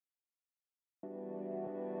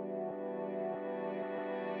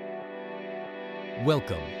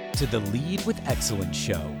Welcome to the Lead with Excellence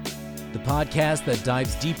Show, the podcast that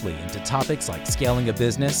dives deeply into topics like scaling a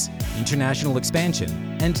business, international expansion,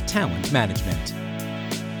 and talent management.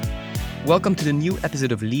 Welcome to the new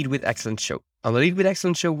episode of Lead with Excellence Show. On the Lead with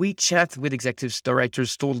Excellence Show, we chat with executives,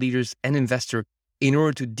 directors, thought leaders, and investors in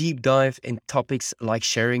order to deep dive in topics like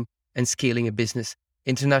sharing and scaling a business,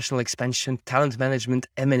 international expansion, talent management,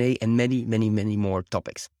 M&A, and many, many, many more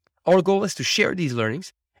topics. Our goal is to share these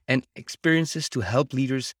learnings and experiences to help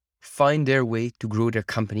leaders find their way to grow their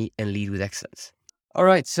company and lead with excellence. All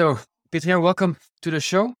right, so Pieterjan, welcome to the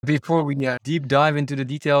show. Before we deep dive into the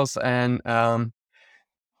details, and can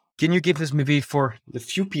you give us, maybe for the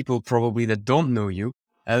few people probably that don't know you,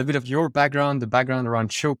 a little bit of your background, the background around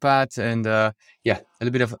Showpad, and a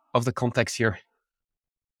little bit of the context here.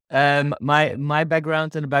 My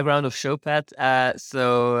background and the background of Showpad.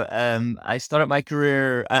 I started my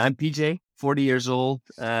career. I'm PJ, 40 years old,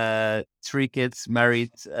 3 kids,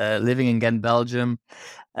 married, living in Ghent, Belgium.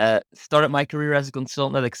 Started my career as a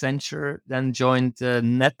consultant at Accenture, then joined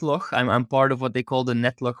Netlog. I'm part of what they call the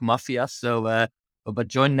Netlog Mafia. But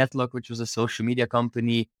joined Netlog, which was a social media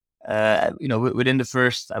company. Within the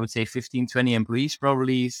first, I would say 15, 20 employees,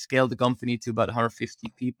 probably scaled the company to about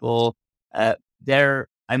 150 people. There,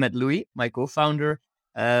 I met Louis, my co-founder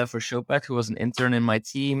for Showpad, who was an intern in my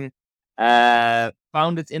team.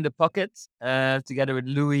 Founded In the Pocket together with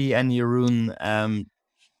Louis and Jeroen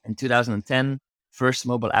in 2010. First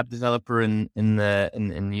mobile app developer in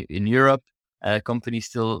Europe. Company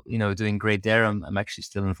still doing great there. I'm actually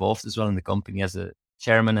still involved as well in the company as a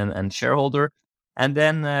chairman and shareholder. And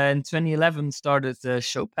then in 2011 started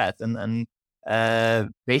Showpad and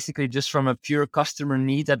basically just from a pure customer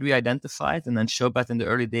need that we identified. And then Showpad in the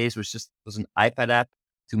early days was an iPad app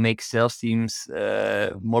to make sales teams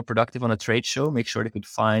more productive on a trade show, make sure they could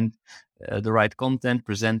find the right content,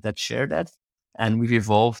 present that, share that. And we've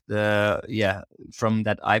evolved, from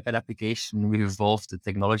that iPad application, we've evolved the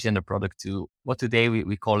technology and the product to what today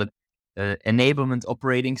we call it enablement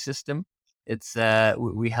operating system. It's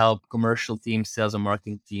we help commercial teams, sales and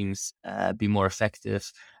marketing teams be more effective.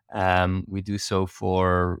 We do so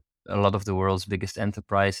for a lot of the world's biggest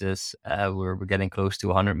enterprises. We're getting close to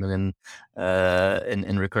 100 million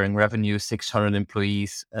in recurring revenue, 600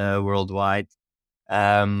 employees worldwide,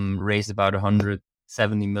 raised about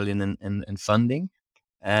 170 million in funding.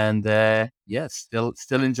 And still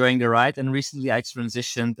enjoying the ride. And recently I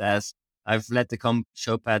transitioned as I've led the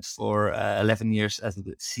Showpad for 11 years as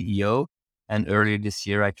the CEO. And earlier this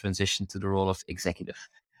year, I transitioned to the role of executive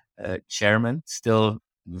chairman, still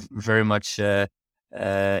very much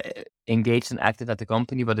engaged and active at the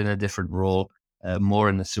company, but in a different role, more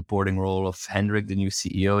in the supporting role of Hendrik, the new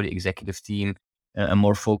CEO, the executive team, and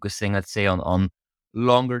more focusing, let's say, on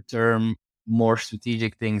longer term, more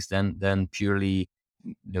strategic things than purely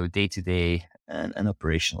day-to-day and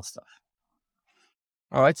operational stuff.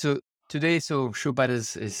 All right, so today, Showpad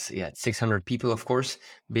is 600 people, of course,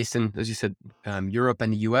 based in, as you said, Europe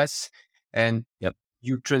and the US. And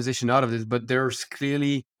you transitioned out of this, but there's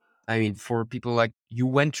clearly, for people like you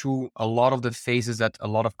went through a lot of the phases that a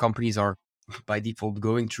lot of companies are by default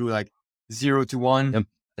going through, like 0 to 1,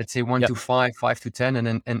 let's say 1 to 5, 5 to 10,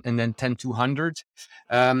 and then 10 to 100.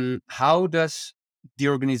 How does the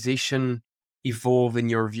organization evolve in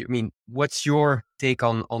your view? What's your take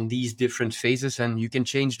on these different phases? And you can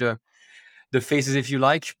change the phases if you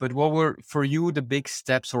like, but what were for you the big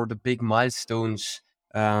steps or the big milestones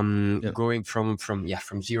going from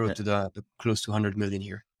 0 to the close to 100 million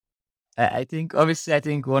here? I think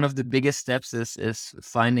one of the biggest steps is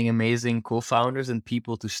finding amazing co-founders and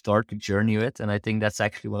people to start the journey with. And I think that's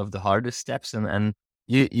actually one of the hardest steps. And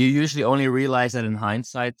you usually only realize that in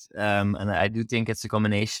hindsight. And I do think it's a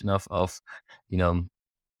combination of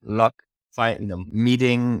luck,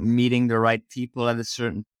 meeting the right people at a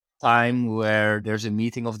certain time where there's a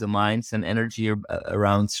meeting of the minds and energy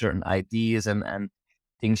around certain ideas and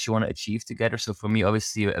things you want to achieve together. So for me,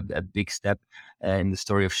 obviously, a big step in the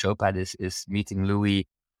story of Showpad is meeting Louis,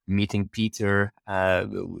 meeting Peter.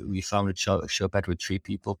 We founded Showpad with 3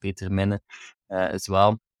 people, Pieterjan as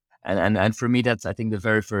well. And for me, that's, I think, the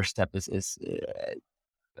very first step is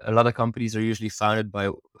a lot of companies are usually founded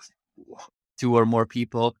by 2 or more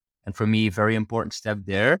people. And for me, very important step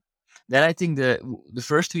there. Then I think the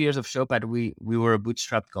first 2 years of Showpad, we were a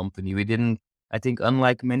bootstrap company. We didn't, I think,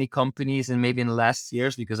 unlike many companies and maybe in the last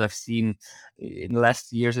years, because I've seen in the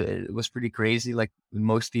last years, it was pretty crazy. Like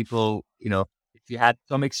most people, if you had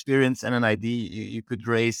some experience and an idea, you could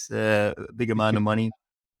raise a big amount of money,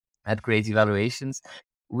 had great evaluations.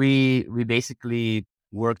 We basically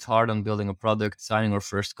worked hard on building a product, signing our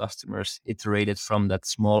first customers, iterated from that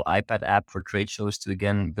small iPad app for trade shows to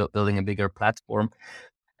again building a bigger platform.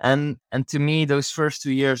 And to me, those first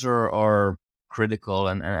 2 years are critical,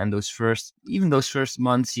 and those first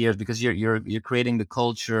months, years, because you're creating the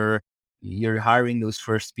culture, you're hiring those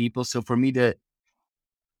first people. So for me,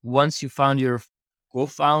 once you found your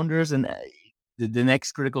co-founders, and the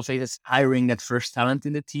next critical phase is hiring that first talent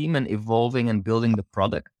in the team and evolving and building the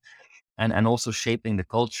product, and also shaping the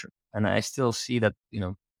culture. And I still see that,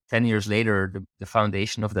 10 years later, the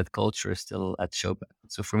foundation of that culture is still at Showpad.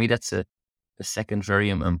 So for me, that's a second very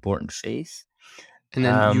important phase. And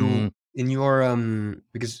then you, in your,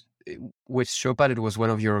 because with Showpad, it was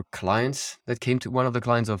one of your clients that came to, one of the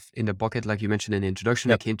clients of In the Bucket, like you mentioned in the introduction,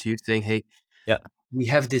 that came to you saying, hey, we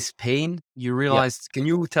have this pain. You realized, can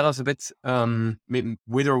you tell us a bit,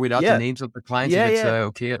 with or without the names of the clients, if it's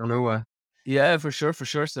okay, I don't know. Yeah, for sure.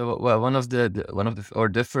 So, well, one of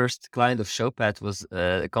the first client of Showpad was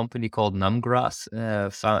a company called Numbgrass,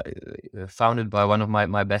 founded by one of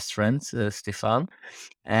my best friends, Stefan,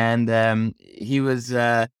 and he was.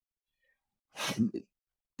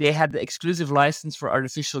 They had the exclusive license for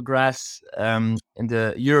artificial grass in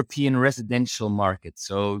the European residential market.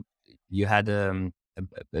 So you had a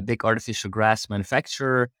big artificial grass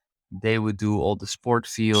manufacturer. They would do all the sport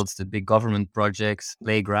fields, the big government projects,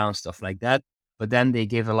 playgrounds, stuff like that. But then they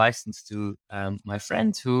gave a license to my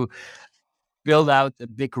friend, who built out a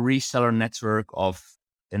big reseller network of,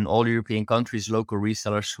 in all European countries, local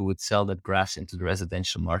resellers who would sell that grass into the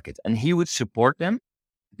residential market. And he would support them,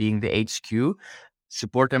 being the HQ,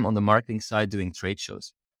 support them on the marketing side doing trade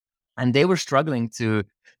shows. And they were struggling to,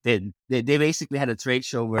 they basically had a trade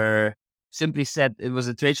show where, simply said, it was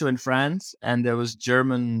a trade show in France, and there was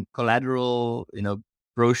German collateral,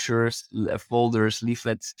 brochures, folders,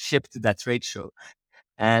 leaflets shipped to that trade show.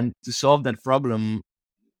 And to solve that problem,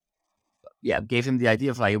 gave him the idea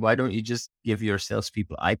of, like, why don't you just give your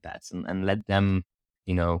salespeople iPads and let them,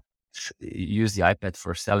 use the iPad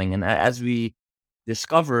for selling. And as we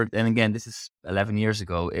discovered, and again, this is 11 years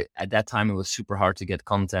ago, at that time, it was super hard to get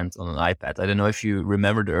content on an iPad. I don't know if you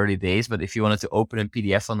remember the early days, but if you wanted to open a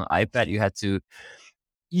PDF on an iPad, you had to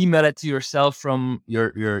email it to yourself from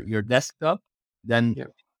your desktop, then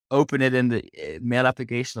open it in the mail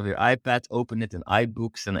application of your iPad, open it in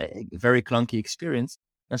iBooks, and a very clunky experience.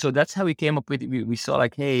 And so that's how we came up with, we saw,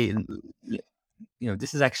 like, hey,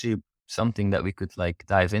 this is actually something that we could, like,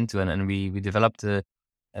 dive into. And we developed a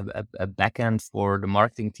backend for the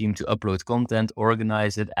marketing team to upload content,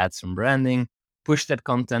 organize it, add some branding, push that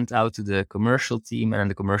content out to the commercial team, and then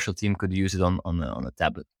the commercial team could use it on a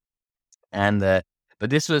tablet. And but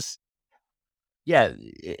this was,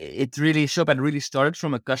 it really, Showpad really started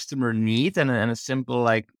from a customer need and a simple,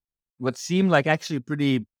 like, what seemed like actually a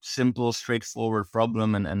pretty simple, straightforward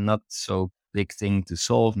problem, and not so big thing to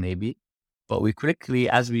solve maybe. But we quickly,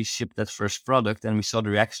 as we shipped that first product, and we saw the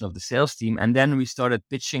reaction of the sales team, and then we started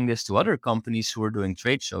pitching this to other companies who were doing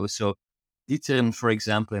trade shows. So Pieterjan, for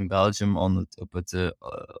example, in Belgium, up at the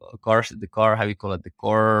car, how you call it, the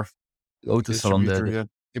car auto salon, they're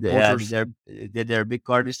a big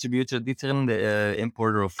car distributor, Pieterjan, the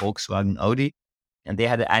importer of Volkswagen, Audi, and they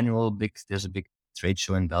had an annual there's a big trade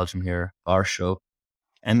show in Belgium here, car show.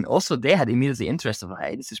 And also they had immediately interest of,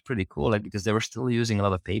 hey, this is pretty cool, like, because they were still using a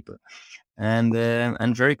lot of paper. And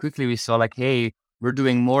very quickly we saw, like, hey, we're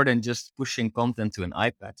doing more than just pushing content to an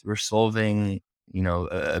iPad. We're solving,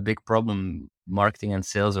 a big problem marketing and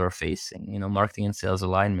sales are facing, marketing and sales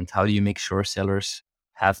alignment. How do you make sure sellers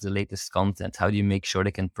have the latest content? How do you make sure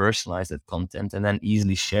they can personalize that content and then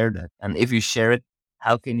easily share that? And if you share it,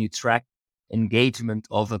 how can you track engagement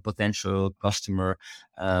of a potential customer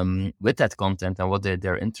with that content and what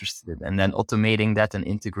they're interested in, and then automating that and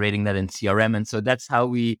integrating that in CRM? And so that's how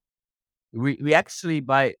we actually,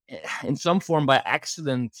 in some form by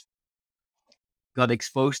accident, got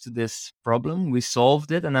exposed to this problem. We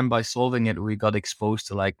solved it, and then by solving it, we got exposed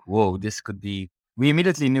to, like, whoa, this could be. We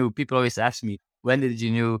immediately knew. People always ask me, when did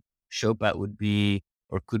you know Showpad would be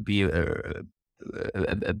or could be a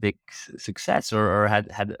big success or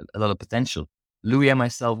had a lot of potential? Louis and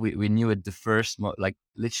myself, we knew it the first, like,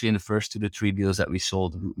 literally in the first 2 to 3 deals that we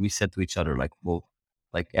sold. We said to each other, like, whoa,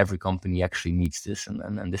 like, every company actually needs this,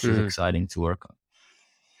 and this is exciting to work on.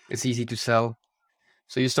 It's easy to sell.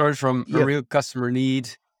 So you started from a real customer need,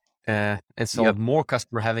 and saw more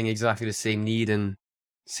customer having exactly the same need, and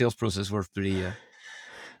sales process was pretty. All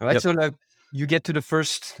right. So, like, you get to the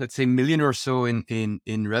first, let's say, million or so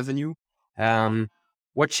in revenue.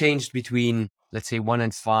 What changed between, let's say, 1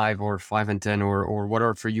 and 5 or 5 and 10, or what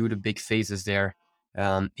are for you the big phases there,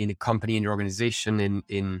 in a company, in your organization,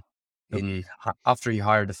 in after you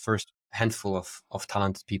hire the first handful of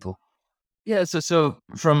talented people? Yeah, so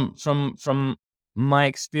from my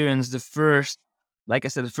experience, like I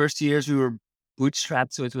said, the first 2 years we were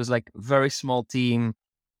bootstrapped, so it was like very small team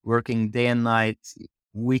working day and night,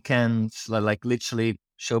 weekends, like literally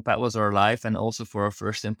Showpad was our life, and also for our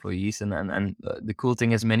first employees. And the cool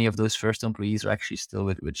thing is many of those first employees are actually still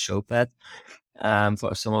with Showpad.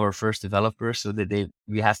 For some of our first developers, so that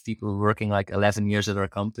we have people working like 11 years at our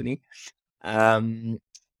company. Um,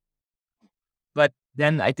 but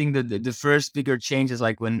then I think the first bigger change is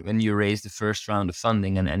like when you raise the first round of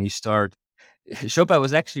funding and you start. Showpad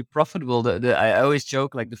was actually profitable. I always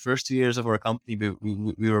joke like the first 2 years of our company,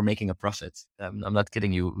 we were making a profit. I'm not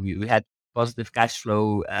kidding you. We had positive cash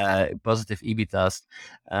flow, positive EBITDAs.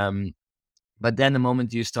 But then the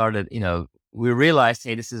moment you started, we realized,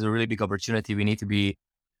 hey, this is a really big opportunity. We need to be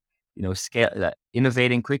scale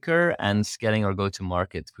innovating quicker and scaling our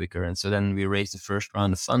go-to-market quicker. And so then we raised the first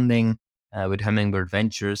round of funding with Hummingbird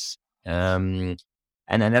Ventures, and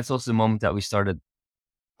then that's also the moment that we started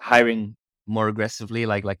hiring more aggressively.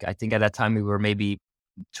 Like I think at that time we were maybe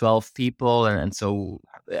 12 people, and so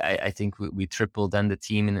I think we tripled then the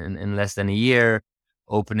team in less than a year.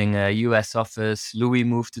 Opening a US office, Louis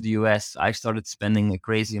moved to the US. I started spending a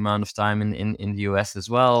crazy amount of time in the US as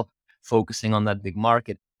well, focusing on that big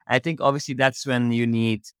market. I think obviously that's when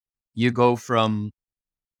you go from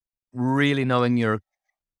really knowing your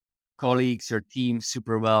colleagues, your team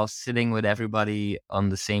super well, sitting with everybody on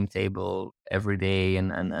the same table every day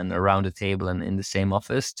and around the table and in the same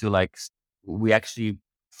office, to like, we actually,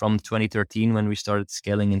 from 2013, when we started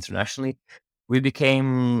scaling internationally, we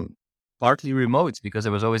became partly remote because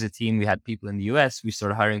there was always a team. We had people in the US, we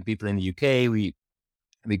started hiring people in the UK, we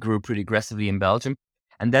grew pretty aggressively in Belgium.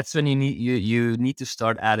 And that's when you need to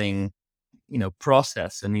start adding,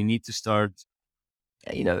 process, and you need to start,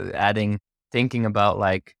 adding, thinking about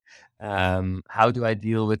like, how do I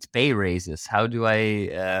deal with pay raises? How do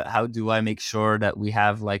I make sure that we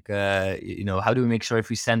have like, how do we make sure if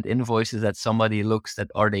we send invoices that somebody looks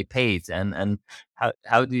that are they paid? And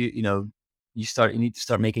how do you need to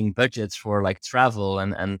start making budgets for like travel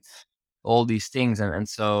and all these things. And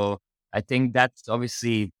so I think that's always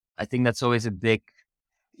a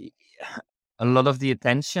lot of the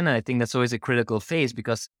attention. And I think that's always a critical phase,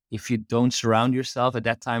 because if you don't surround yourself at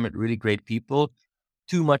that time with really great people,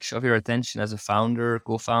 too much of your attention as a founder,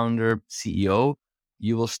 co-founder, CEO,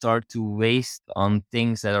 you will start to waste on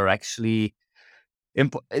things that are actually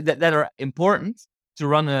that are important to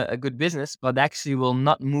run a good business, but actually will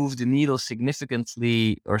not move the needle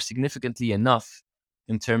significantly enough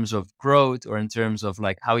in terms of growth or in terms of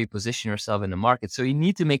like how you position yourself in the market. So you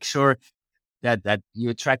need to make sure that you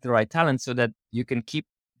attract the right talent so that you can keep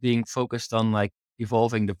being focused on like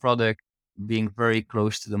evolving the product, being very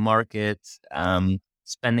close to the market,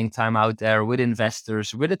 spending time out there with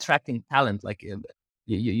investors, with attracting talent. Like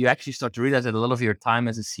you actually start to realize that a lot of your time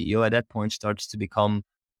as a CEO at that point starts to become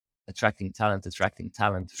attracting talent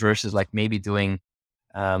versus like maybe doing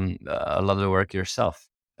a lot of the work yourself.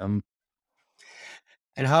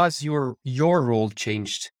 And how has your role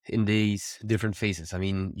changed in these different phases? I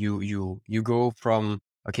mean, you go from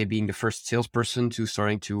being the first salesperson to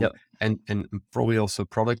starting to and probably also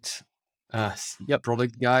product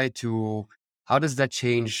guy to, how does that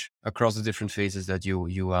change across the different phases that you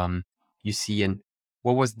see, and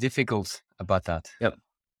what was difficult about that?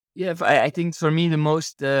 Yeah, I think for me the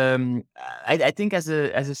most, I think as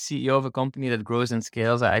a CEO of a company that grows and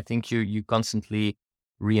scales, I think you constantly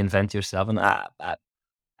reinvent yourself, and I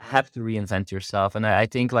have to reinvent yourself. And I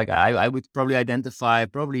think like I would probably identify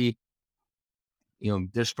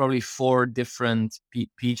there's probably 4 different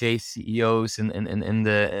PJ CEOs in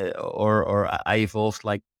the or I evolved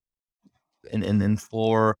like in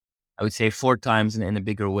 4, I would say 4 times in a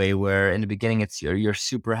bigger way, where in the beginning it's you're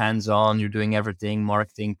super hands-on, you're doing everything,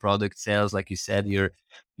 marketing, product, sales, like you said, you're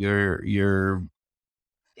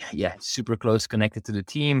super close connected to the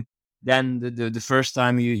team. Then the first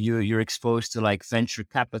time you're exposed to like venture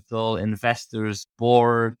capital, investors,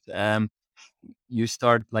 board, you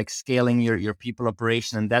start like scaling your people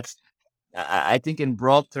operation. And that's, I think in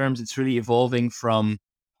broad terms, it's really evolving from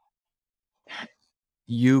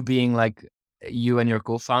you being like, you and your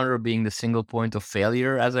co-founder being the single point of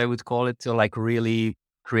failure, as I would call it, to like really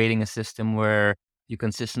creating a system where you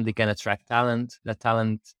consistently can attract talent, that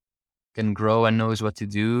talent can grow and knows what to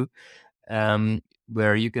do,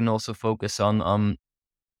 where you can also focus on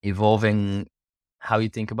evolving how you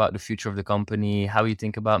think about the future of the company, how you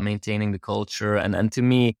think about maintaining the culture. And to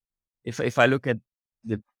me, if I look at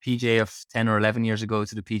the PJ of 10 or 11 years ago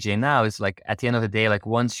to the PJ now is like, at the end of the day, like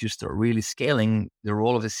once you start really scaling, the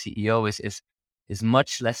role of a CEO is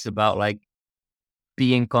much less about like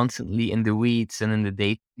being constantly in the weeds and in the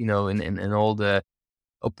day, in all the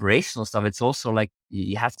operational stuff. It's also like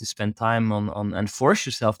you have to spend time on and force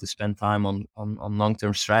yourself to spend time on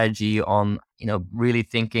long-term strategy, on, really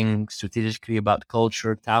thinking strategically about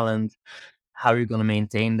culture, talent, how you're going to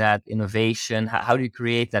maintain that innovation, how do you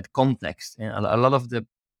create that context. And a lot of the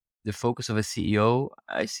focus of a CEO,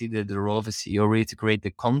 I see the role of a CEO really to create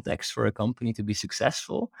the context for a company to be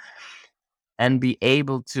successful and be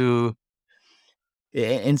able to,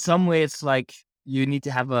 in some way, it's like you need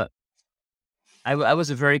to have I was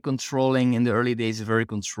a very controlling, in the early days, a very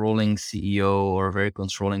controlling CEO, or a very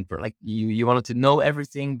controlling, like you wanted to know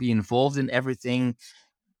everything, be involved in everything,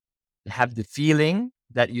 have the feeling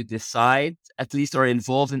that you decide at least, or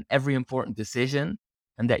involved in every important decision,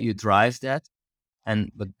 and that you drive that.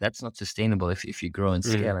 But that's not sustainable if you grow and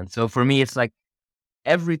scale. And so for me, it's like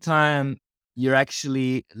every time you're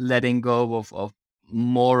actually letting go of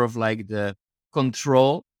more of like the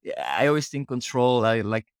control. I always think control,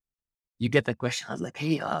 like you get that question. I was like,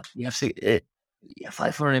 hey, you have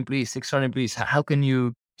 500 employees, 600 employees. How can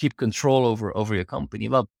you keep control over your company?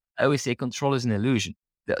 Well, I always say control is an illusion.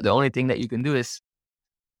 The only thing that you can do is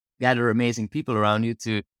gather amazing people around you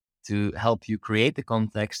to help you create the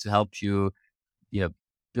context, to help you,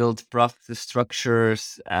 build process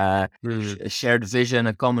structures, a shared vision,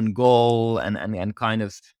 a common goal, and kind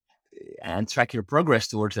of and track your progress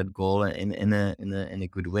towards that goal in a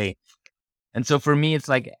good way. And so for me, it's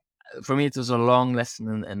like, it was a long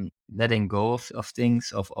lesson in letting go of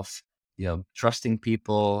things, of trusting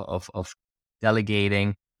people, of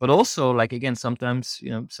delegating. But also, like, again, sometimes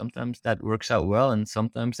sometimes that works out well, and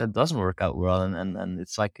sometimes that doesn't work out well, and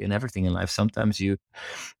it's like in everything in life. Sometimes you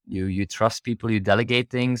trust people, you delegate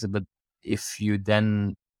things, but if you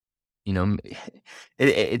then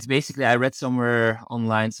it's basically, I read somewhere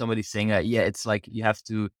online somebody saying that, yeah, it's like you have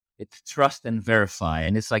to, it's trust and verify,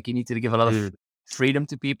 and it's like you need to give a lot of freedom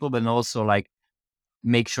to people, but also like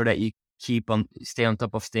make sure that you stay on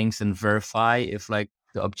top of things and verify if like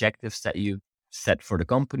the objectives that you set for the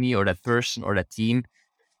company or that person or that team,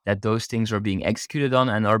 that those things are being executed on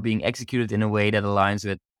and are being executed in a way that aligns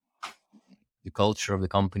with the culture of the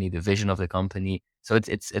company, the vision of the company. So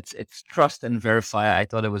it's trust and verify. I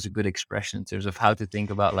thought it was a good expression in terms of how to think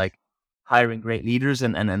about like hiring great leaders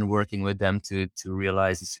and working with them to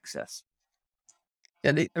realize the success.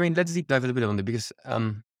 Yeah, let's deep dive a little bit on it, because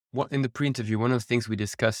what in the pre-interview, one of the things we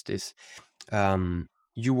discussed is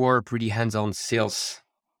you were pretty hands-on sales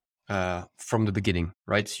from the beginning,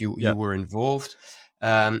 right? You were involved,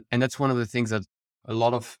 and that's one of the things that a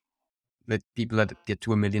lot of people that get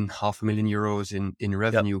to €500,000 in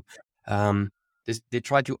revenue, they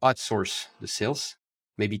try to outsource the sales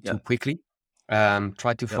maybe too quickly.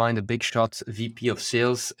 Try to find a big shot VP of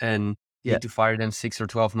sales and need to fire them 6 or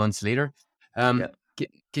 12 months later.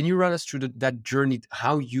 Can you run us through that journey,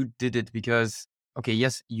 how you did it? Because, okay,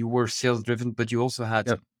 yes, you were sales driven, but you also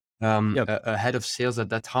had a head of sales at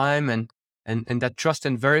that time, and that trust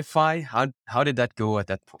and verify. How did that go at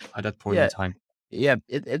that point in time? Yeah,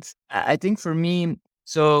 it's, I think for me,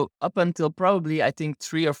 so up until probably, I think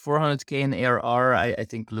 300K or 400K in ARR, I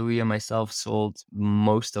think Louis and myself sold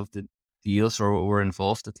most of the deals, or were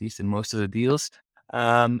involved at least in most of the deals.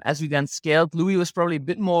 As we then scaled, Louis was probably a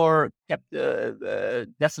bit more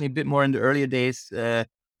definitely a bit more in the earlier days,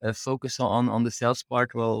 focused on the sales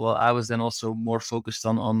part. Well, I was then also more focused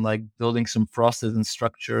on like building some process and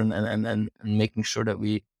structure and making sure that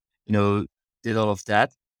we, did all of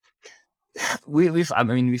that. We've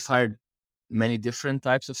hired many different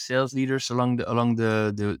types of sales leaders along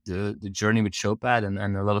the journey with Showpad,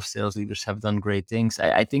 and a lot of sales leaders have done great things.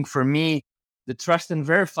 I think for me, the trust and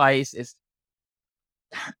verify is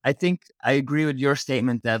I think I agree with your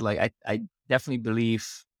statement that like I definitely believe.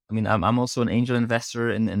 I mean, I'm also an angel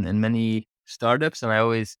investor in many startups, and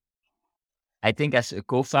I think as a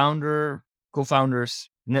co-founders,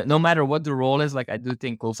 no matter what the role is, like I do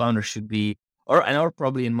think co-founders should be, or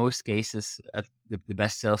probably in most cases, the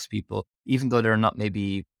best salespeople, even though they're not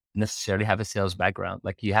maybe necessarily have a sales background.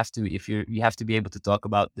 Like you have to, you have to be able to talk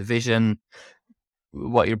about the vision,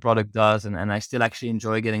 what your product does, and I still actually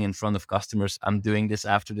enjoy getting in front of customers. I'm doing this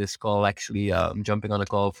after this call. Actually, I'm jumping on a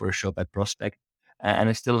call for a Showpad prospect, and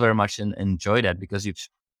I still very much enjoy that, because you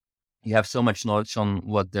have so much knowledge on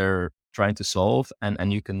what they're trying to solve,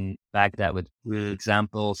 and you can back that with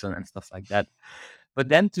examples and stuff like that. But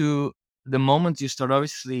then to the moment you start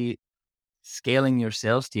obviously scaling your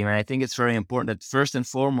sales team, and I think it's very important that first and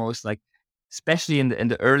foremost, like especially in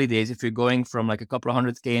the early days, if you're going from like a couple of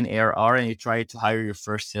 100K in ARR and you try to hire your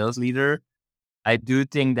first sales leader, I do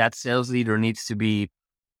think that sales leader needs to be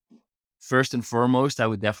first and foremost. I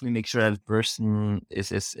would definitely make sure that the person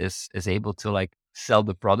is able to like sell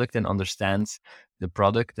the product and understands the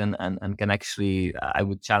product and can actually, I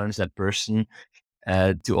would challenge that person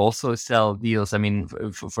to also sell deals. I mean,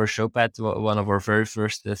 for Showpad, one of our very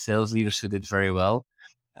first sales leaders who did very well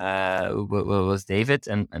was David,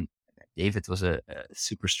 and David was a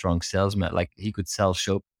super strong salesman. Like he could sell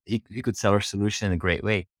he could sell our solution in a great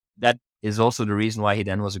way. That is also the reason why he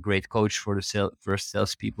then was a great coach for the first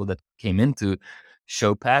salespeople that came into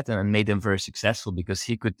Showpad and made them very successful, because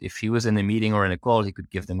he could, if he was in a meeting or in a call, he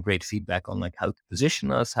could give them great feedback on like how to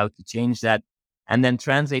position us, how to change that, and then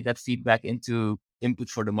translate that feedback into input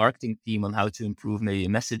for the marketing team on how to improve maybe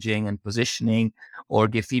messaging and positioning, or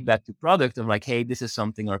give feedback to product of like, hey, this is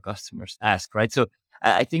something our customers ask, right? So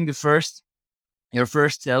I think your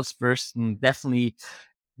first salesperson definitely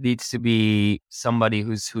needs to be somebody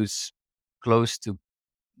who's close to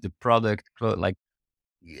the product, like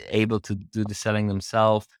able to do the selling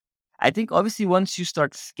themselves. I think obviously once you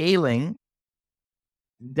start scaling,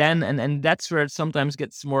 then and that's where it sometimes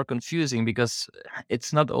gets more confusing, because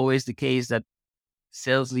it's not always the case that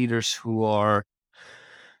sales leaders who are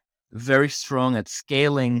very strong at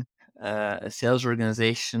scaling a sales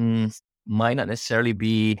organization might not necessarily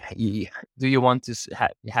be. Do you want to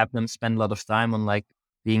have them spend a lot of time on like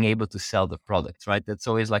being able to sell the product, right? That's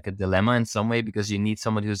always like a dilemma in some way, because you need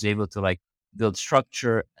somebody who's able to like build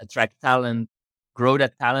structure, attract talent, grow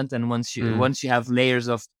that talent, and once you have layers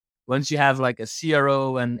of, once you have like a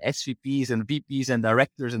CRO and SVPs and VPs and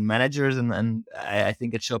directors and managers, and I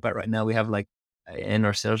think at Showpad right now we have like in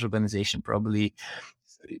our sales organization probably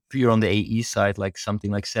pure on the AE side, like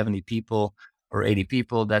something like 70 people or 80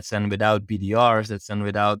 people. That's then without BDRs, that's then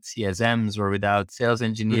without CSMs or without sales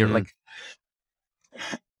engineer. Mm-hmm. Like,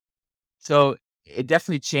 so it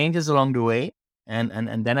definitely changes along the way.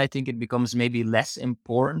 And then I think it becomes maybe less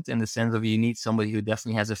important in the sense of you need somebody who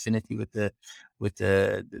definitely has affinity with the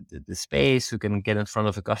space, who can get in front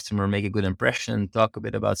of a customer, make a good impression, talk a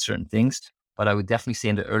bit about certain things. But I would definitely say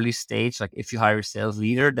in the early stage, like if you hire a sales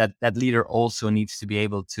leader, that leader also needs to be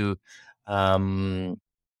able to sell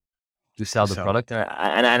the product.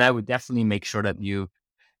 And I would definitely make sure that you,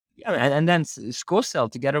 yeah, and then go sell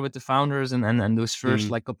together with the founders, and those first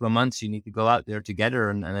like couple of months you need to go out there together,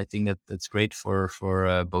 and I think that's great for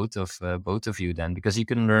both of you then, because you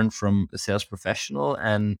can learn from a sales professional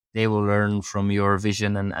and they will learn from your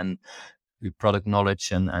vision and your product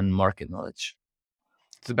knowledge and market knowledge.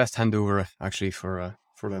 It's the best handover actually for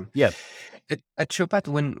them. Yeah. At Showpad,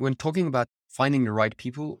 when talking about finding the right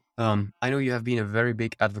people, I know you have been a very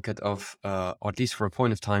big advocate of, or at least for a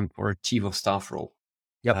point of time, for a chief of staff role.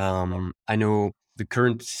 Yep. I know the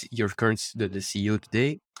CEO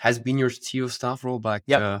today has been your chief of staff role back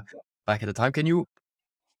at the time. Can you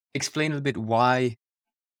explain a bit why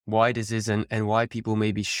this is and why people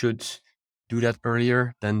maybe should do that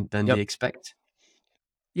earlier than they expect?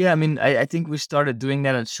 Yeah, I mean, I think we started doing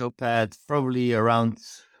that at Showpad probably around,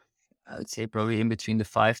 I would say probably in between the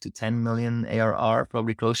 5 to 10 million ARR,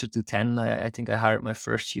 probably closer to 10. I think I hired my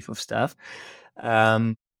first chief of staff.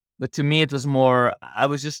 But to me, it was more, I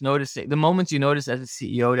was just noticing, the moment you notice as a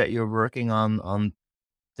CEO that you're working on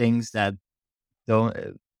things that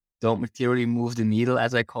don't materially move the needle,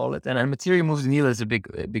 as I call it. And materially move the needle is a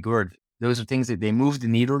big word. Those are things that they move the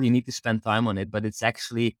needle. You need to spend time on it, but it's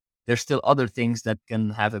actually, there's still other things that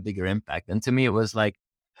can have a bigger impact. And to me, it was like,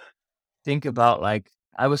 think about like,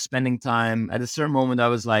 I was spending time at a certain moment. I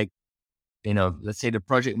was like, let's say the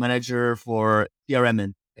project manager for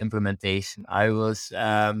CRM implementation. I was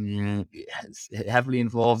heavily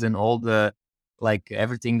involved in all the, like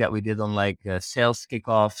everything that we did on like sales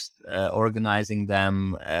kickoffs, organizing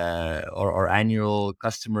them, or annual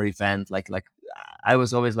customer event. Like I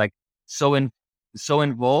was always like so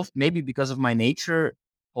involved, maybe because of my nature,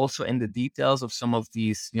 also in the details of some of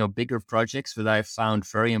these, bigger projects that I found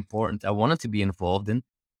very important. I wanted to be involved in,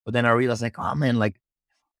 but then I realized like, oh man, like,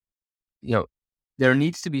 there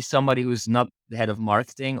needs to be somebody who's not the head of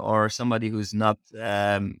marketing, or somebody who's not,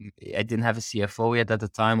 I didn't have a CFO yet at the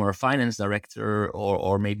time, or a finance director,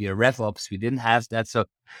 or maybe a RevOps. We didn't have that. So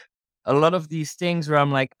a lot of these things where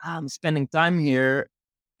I'm like, I'm spending time here.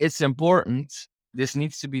 It's important. This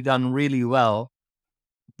needs to be done really well.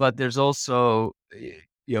 But there's also,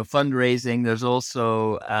 fundraising. There's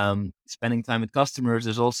also spending time with customers.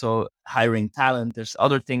 There's also hiring talent. There's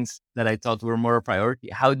other things that I thought were more a priority.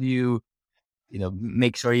 How do you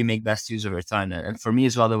make sure you make best use of your time? And for me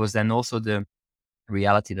as well, there was then also the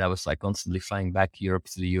reality that I was like constantly flying back Europe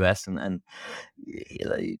to the US, and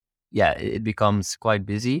it becomes quite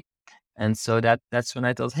busy. And so that's when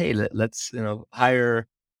I thought, hey, let's hire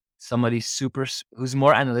somebody who's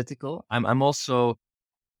more analytical. I'm also,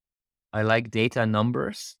 I like data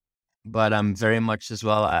numbers, but I'm very much as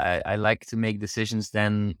well. I like to make decisions,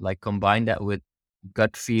 then like combine that with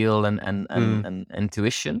gut feel and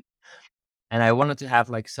intuition. And I wanted to have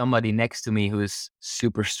like somebody next to me who's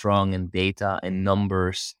super strong in data and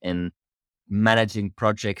numbers and managing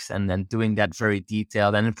projects and then doing that very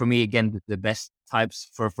detailed. And for me, again, the best types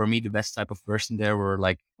for me, the best type of person there were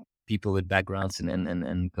like people with backgrounds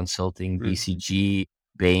in consulting, BCG,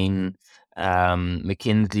 Bain,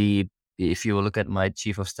 McKinsey. If you look at my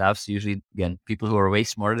chief of staffs, usually again, people who are way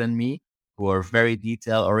smarter than me, who are very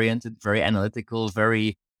detail oriented, very analytical,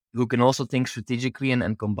 who can also think strategically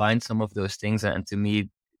and combine some of those things. And to me,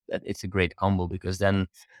 it's a great combo, because then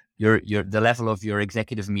the level of your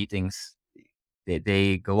executive meetings,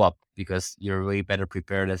 they go up because you're way better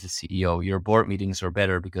prepared as a CEO. Your board meetings are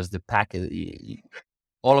better because the package,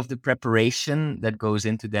 all of the preparation that goes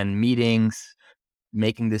into then meetings,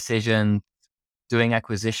 making decisions, doing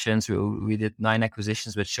acquisitions. We did 9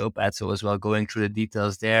 acquisitions with Showpad, so as well going through the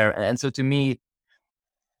details there. And so to me,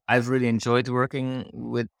 I've really enjoyed working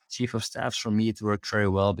with chief of staffs. For me, it worked very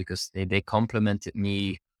well because they complemented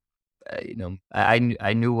me. I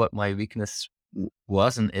knew what my weakness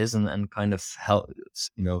was and is, and kind of helped,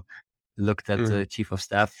 looked at the chief of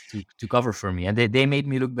staff to cover for me, and they made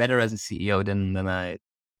me look better as a CEO than I.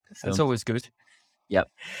 So. That's always good. Yeah.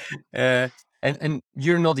 And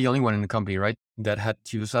you're not the only one in the company, right, that had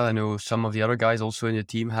TUSA. I know some of the other guys also in the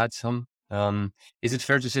team had some. Is it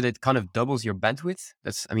fair to say that it kind of doubles your bandwidth?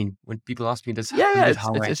 When people ask me this,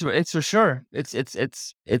 it's for sure.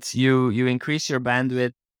 It's you increase your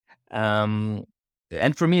bandwidth. And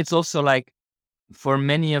for me, it's also like, for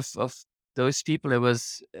many of those people,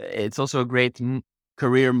 it's also a great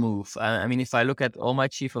career move. If I look at all my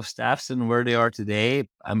chief of staffs and where they are today,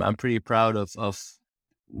 I'm pretty proud of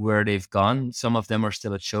where they've gone. Some of them are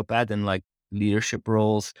still at Showpad in like leadership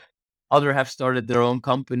roles. Others have started their own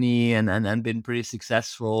company and been pretty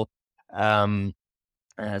successful. So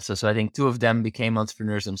I think 2 of them became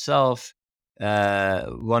entrepreneurs themselves.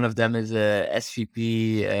 One of them is a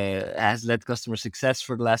SVP, has led customer success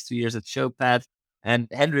for the last 2 years at Showpad, and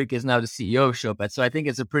Hendrik is now the CEO of Showpad. So I think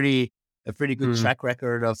it's a pretty good track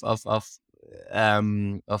record of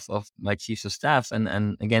my chiefs of staff.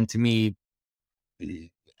 And again, to me,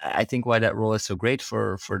 I think why that role is so great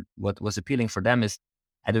for what was appealing for them is,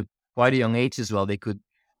 at quite a young age as well,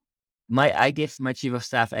 I give my chief of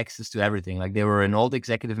staff access to everything. Like, they were in all the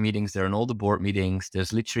executive meetings, they're in all the board meetings.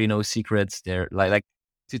 There's literally no secrets. They're like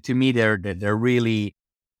to me, they're really,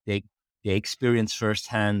 they experience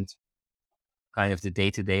firsthand kind of the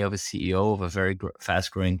day-to-day of a CEO of a very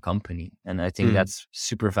fast-growing company. And I think that's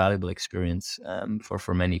super valuable experience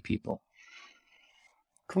for many people.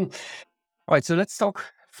 Cool. All right, so let's talk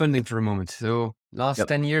funding for a moment. So last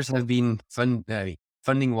 10 years have been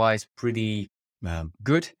funding-wise pretty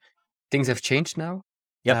good. Things have changed now.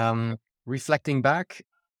 Reflecting back,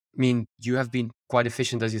 you have been quite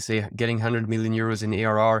efficient, as you say, getting 100 million euros in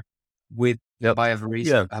ARR with by a raise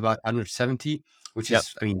about 170, which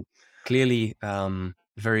is, clearly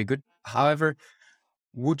very good. However,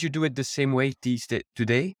 would you do it the same way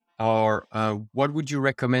today, or what would you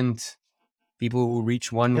recommend people who reach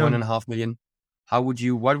 1.5 million?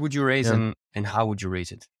 What would you raise, and how would you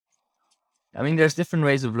raise it? There's different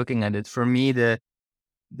ways of looking at it. For me, the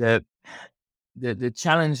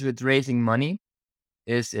challenge with raising money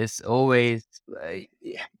is always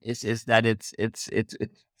that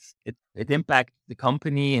it impacts the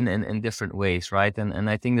company in different ways, right? And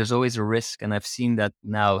I think there's always a risk, and I've seen that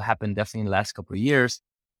now happen definitely in the last couple of years,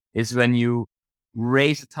 is when you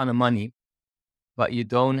raise a ton of money, but you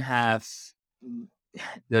don't have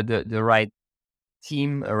the right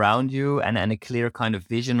team around you and a clear kind of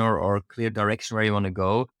vision or clear direction where you want to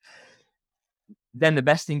go. Then the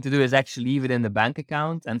best thing to do is actually leave it in the bank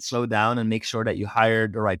account and slow down and make sure that you hire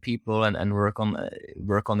the right people and work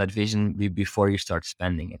on that vision before you start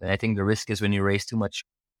spending it. And I think the risk is when you raise too much.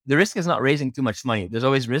 The risk is not raising too much money. There's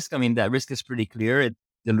always risk. That risk is pretty clear. It's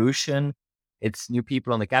dilution. It's new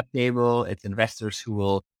people on the cap table. It's investors who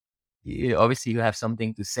will obviously have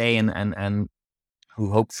something to say and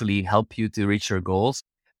who hopefully help you to reach your goals.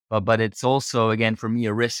 But it's also, again, for me,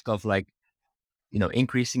 a risk of like,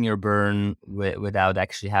 increasing your burn without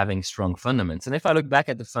actually having strong fundamentals. And if I look back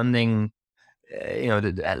at the funding,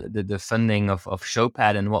 the funding of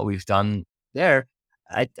Showpad and what we've done there,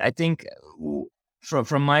 I think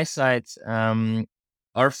from my side,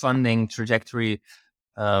 our funding trajectory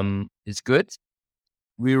is good.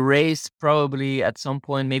 We raised probably at some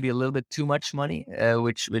point maybe a little bit too much money,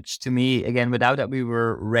 which to me, again, without that we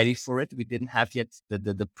were ready for it. We didn't have yet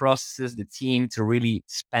the processes, the team to really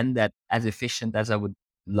spend that as efficient as I would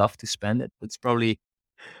love to spend it. It's probably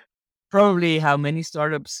how many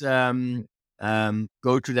startups go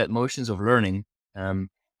through that motions of learning.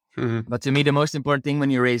 But to me, the most important thing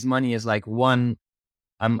when you raise money is like, one,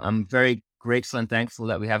 I'm very grateful and thankful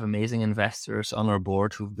that we have amazing investors on our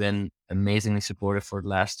board who've been amazingly supportive for the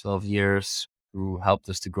last 12 years, who helped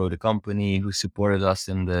us to grow the company, who supported us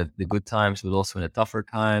in the good times, but also in the tougher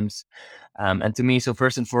times. And to me, so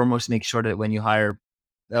first and foremost, make sure that when you hire,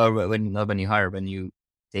 or when you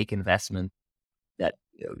take investment, that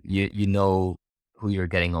you know who you're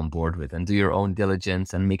getting on board with, and do your own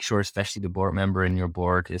diligence, and make sure, especially the board member in your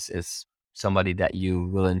board is somebody that you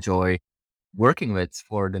will enjoy working with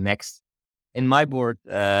for the next. In my board,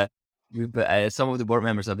 some of the board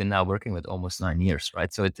members I've been now working with almost 9 years,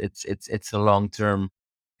 right? So it's a long term.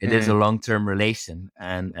 It is a long term relation,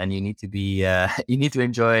 and you need to be you need to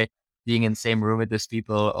enjoy being in the same room with those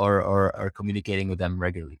people, or communicating with them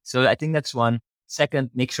regularly. So I think that's one. Second,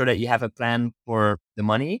 make sure that you have a plan for the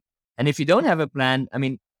money, and if you don't have a plan, I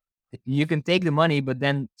mean, you can take the money, but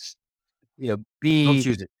then Don't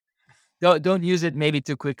use it. don't use it maybe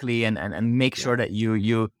too quickly, and make sure that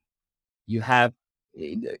you have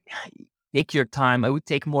take your time. I would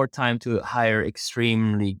take more time to hire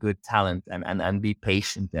extremely good talent, and be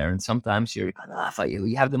patient there. And sometimes you're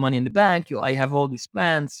you have the money in the bank, I have all these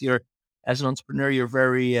plans. You're, as an entrepreneur, you're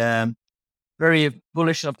very very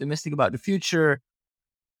bullish and optimistic about the future,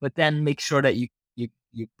 but then make sure that you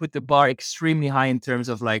put the bar extremely high in terms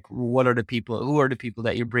of like, who are the people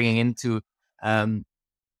that you're bringing into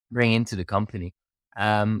the company.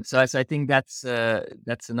 So I think that's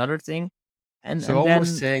another thing. And So and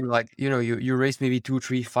almost then saying like, you raise maybe 2,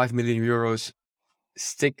 3, 5 million euros,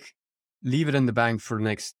 leave it in the bank for the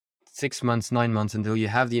next 6 months, 9 months until you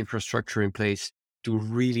have the infrastructure in place to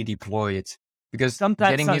really deploy it. Because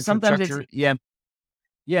getting the sometimes it's infrastructure,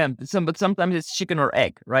 but sometimes it's chicken or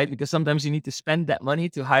egg, right? Because sometimes you need to spend that money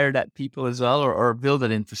to hire that people as well, or build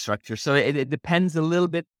that infrastructure. So it depends a little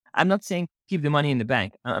bit. I'm not saying keep the money in the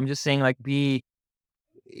bank. I'm just saying, like, be,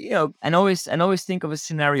 and always think of a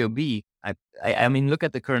scenario B. I mean, look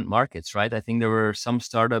at the current markets, right? I think there were some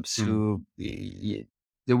startups who, the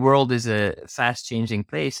world is a fast changing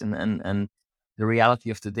place, and the reality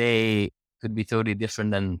of today could be totally different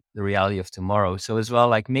than the reality of tomorrow. So as well,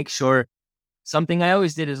 like, make sure. Something I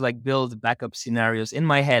always did is like build backup scenarios in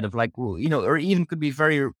my head of like, or even could be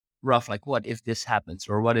very rough, like, what if this happens,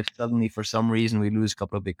 or what if suddenly for some reason we lose a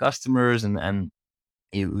couple of big customers, and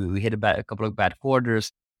we hit a couple of bad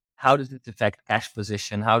quarters. How does this affect cash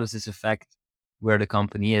position? How does this affect where the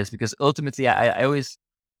company is? Because ultimately, I've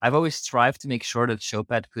always strived to make sure that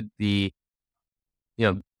Showpad could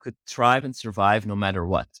thrive and survive no matter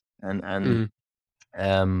what. And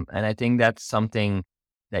I think that's something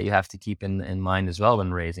that you have to keep in mind as well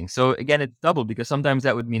when raising. So again, it's double, because sometimes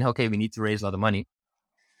that would mean, okay, we need to raise a lot of money,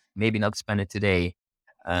 maybe not spend it today,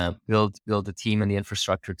 build the team and the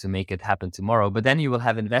infrastructure to make it happen tomorrow. But then you will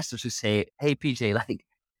have investors who say, hey, PJ, like,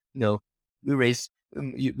 we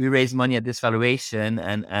raise money at this valuation,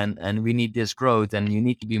 and we need this growth, and you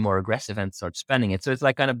need to be more aggressive and start spending it. So it's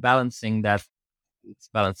like kind of balancing that. It's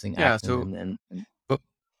balancing act. So,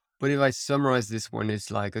 but if I summarize this one,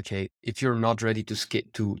 it's like, okay, if you're not ready to skip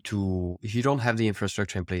if you don't have the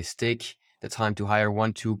infrastructure in place, take the time to hire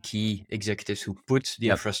 1, 2 key executives who put the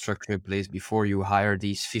infrastructure in place before you hire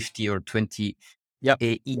these 50 or 20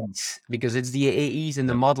 AEs, because it's the AEs in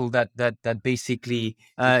the model that basically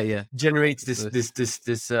generates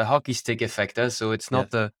this hockey stick effect. So it's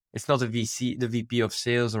not the VP of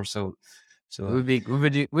sales or so. So it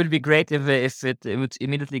would be great if it would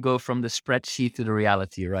immediately go from the spreadsheet to the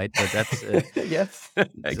reality, right? But that's yes,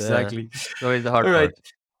 exactly. It's always the hard part.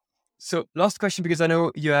 So last question, because I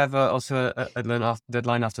know you have also a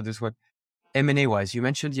deadline after this one. M&A wise, you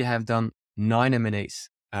mentioned you have done 9 M&As.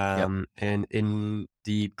 And in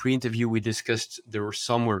the pre-interview we discussed there were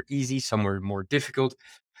some were easy, some were more difficult.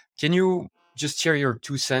 Can you just share your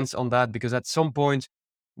 2 cents on that? Because at some point,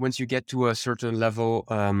 once you get to a certain level,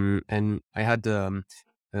 and I had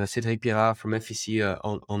Cédric Pieterjan from FEC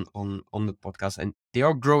on the podcast, and they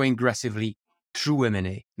are growing aggressively through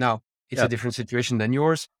M&A. Now, it's a different situation than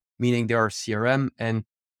yours, meaning they are CRM, and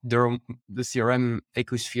the CRM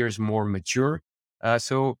ecosphere is more mature.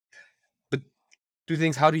 But 2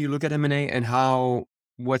 things: how do you look at M&A, and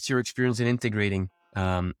what's your experience in integrating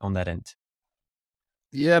on that end?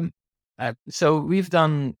 So we've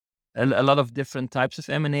done a lot of different types of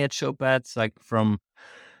M&A at Showpad, like from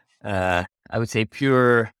I would say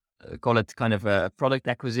pure, call it kind of a product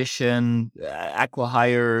acquisition,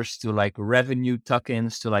 acqui-hires, to like revenue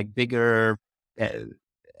tuck-ins, to like bigger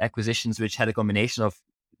acquisitions, which had a combination of,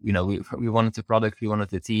 we wanted the product, we wanted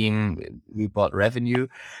the team, we bought revenue.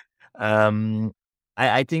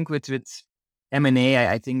 I think with M&A,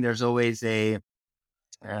 I think there's always a,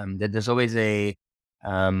 how do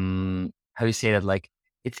you say that? Like,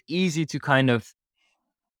 it's easy to kind of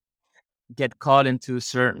get caught into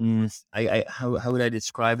certain, how would I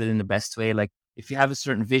describe it in the best way? Like, if you have a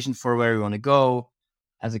certain vision for where you want to go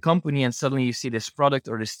as a company, and suddenly you see this product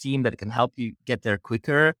or this team that can help you get there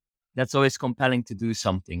quicker, that's always compelling to do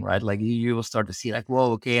something, right? Like, you will start to see like,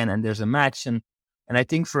 whoa, okay, and there's a match. And I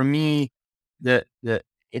think for me, the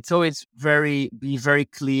it's always be very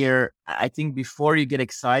clear. I think before you get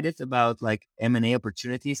excited about like M&A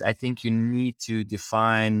opportunities, I think you need to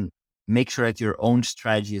make sure that your own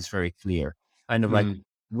strategy is very clear. Kind of like,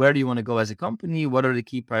 where do you want to go as a company? What are the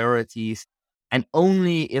key priorities? And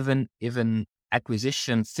only if an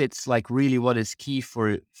acquisition fits like really what is key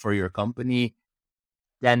for your company,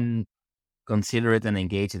 then consider it and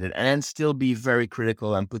engage in it. And then still be very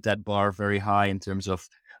critical and put that bar very high in terms of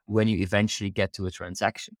when you eventually get to a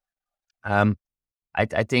transaction. I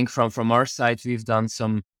think from our side, we've done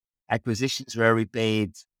some acquisitions where we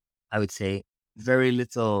paid, I would say, very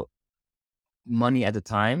little money at the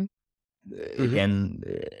time, again,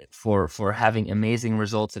 for having amazing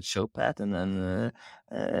results at Showpad. And then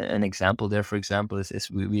an example there, for example,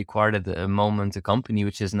 is we acquired at the moment a company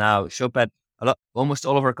which is now Showpad. Almost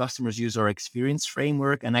all of our customers use our experience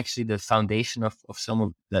framework, and actually the foundation of some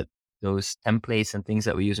of those templates and things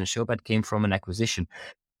that we use in Showpad came from an acquisition.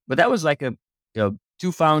 But that was like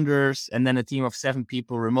two founders and then a team of 7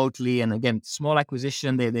 people remotely. And again, small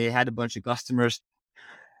acquisition. They had a bunch of customers.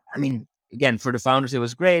 I mean, again, for the founders, it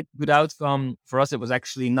was great, good outcome. For us, it was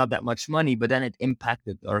actually not that much money, but then it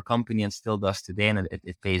impacted our company and still does today, and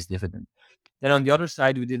it pays dividend. Then on the other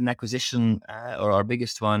side, we did an acquisition, or our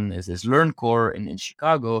biggest one is LearnCore in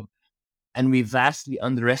Chicago. And we vastly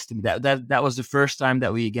underestimated that. That was the first time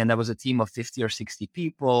that that was a team of 50 or 60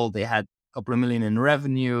 people. They had a couple of million in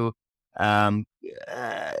revenue. Again,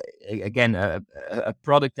 a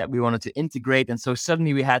product that we wanted to integrate. And so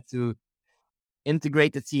suddenly we had to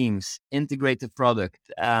integrate the teams, integrate the product,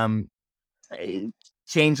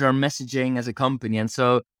 change our messaging as a company. And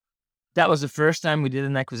so that was the first time we did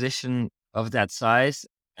an acquisition of that size.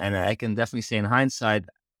 And I can definitely say in hindsight,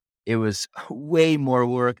 it was way more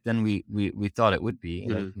work than we thought it would be.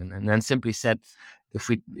 And then simply said, if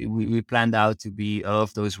we planned out to be all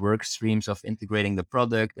of those work streams of integrating the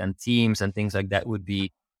product and teams and things like that would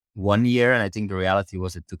be 1 year. And I think the reality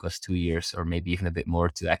was it took us 2 years or maybe even a bit more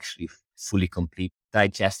to actually fully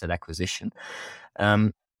digest that acquisition.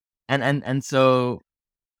 And so,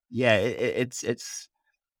 yeah, it's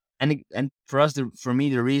for us, for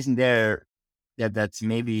me, the reason there that's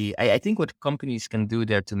maybe, I think what companies can do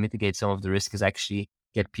there to mitigate some of the risk is actually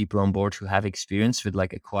get people on board who have experience with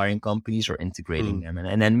like acquiring companies or integrating them.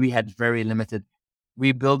 And then we had very limited,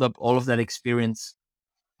 we built up all of that experience,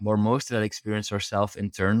 or most of that experience ourselves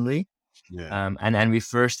internally. Yeah. And we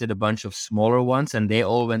first did a bunch of smaller ones, and they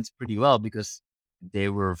all went pretty well because they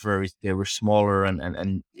were smaller,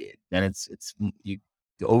 and then the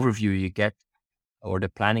overview you get or the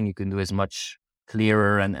planning you can do is much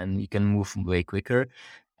clearer, and you can move way quicker.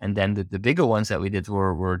 And then the bigger ones that we did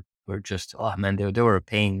were just, oh man, they were a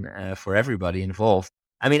pain for everybody involved.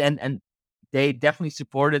 I mean, and they definitely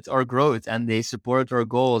supported our growth and they supported our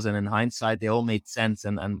goals. And in hindsight, they all made sense,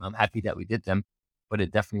 and I'm happy that we did them. But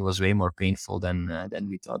it definitely was way more painful than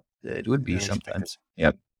we thought it would be sometimes.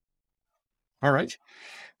 Yep. All right.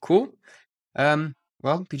 Cool. Well,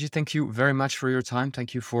 PJ, thank you very much for your time.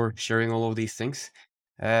 Thank you for sharing all of these things.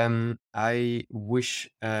 I wish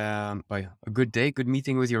a good day, good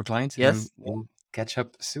meeting with your clients. Yes. And we'll catch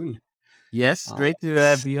up soon. Yes, great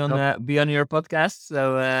to be on your podcast.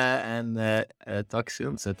 So and talk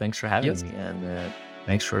soon. So thanks for having me, and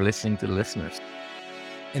thanks for listening to the listeners.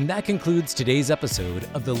 And that concludes today's episode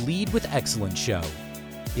of the Lead with Excellence show.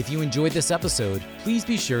 If you enjoyed this episode, please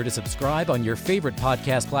be sure to subscribe on your favorite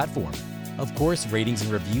podcast platform. Of course, ratings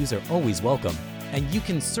and reviews are always welcome, and you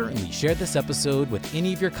can certainly share this episode with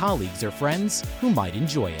any of your colleagues or friends who might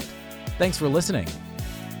enjoy it. Thanks for listening.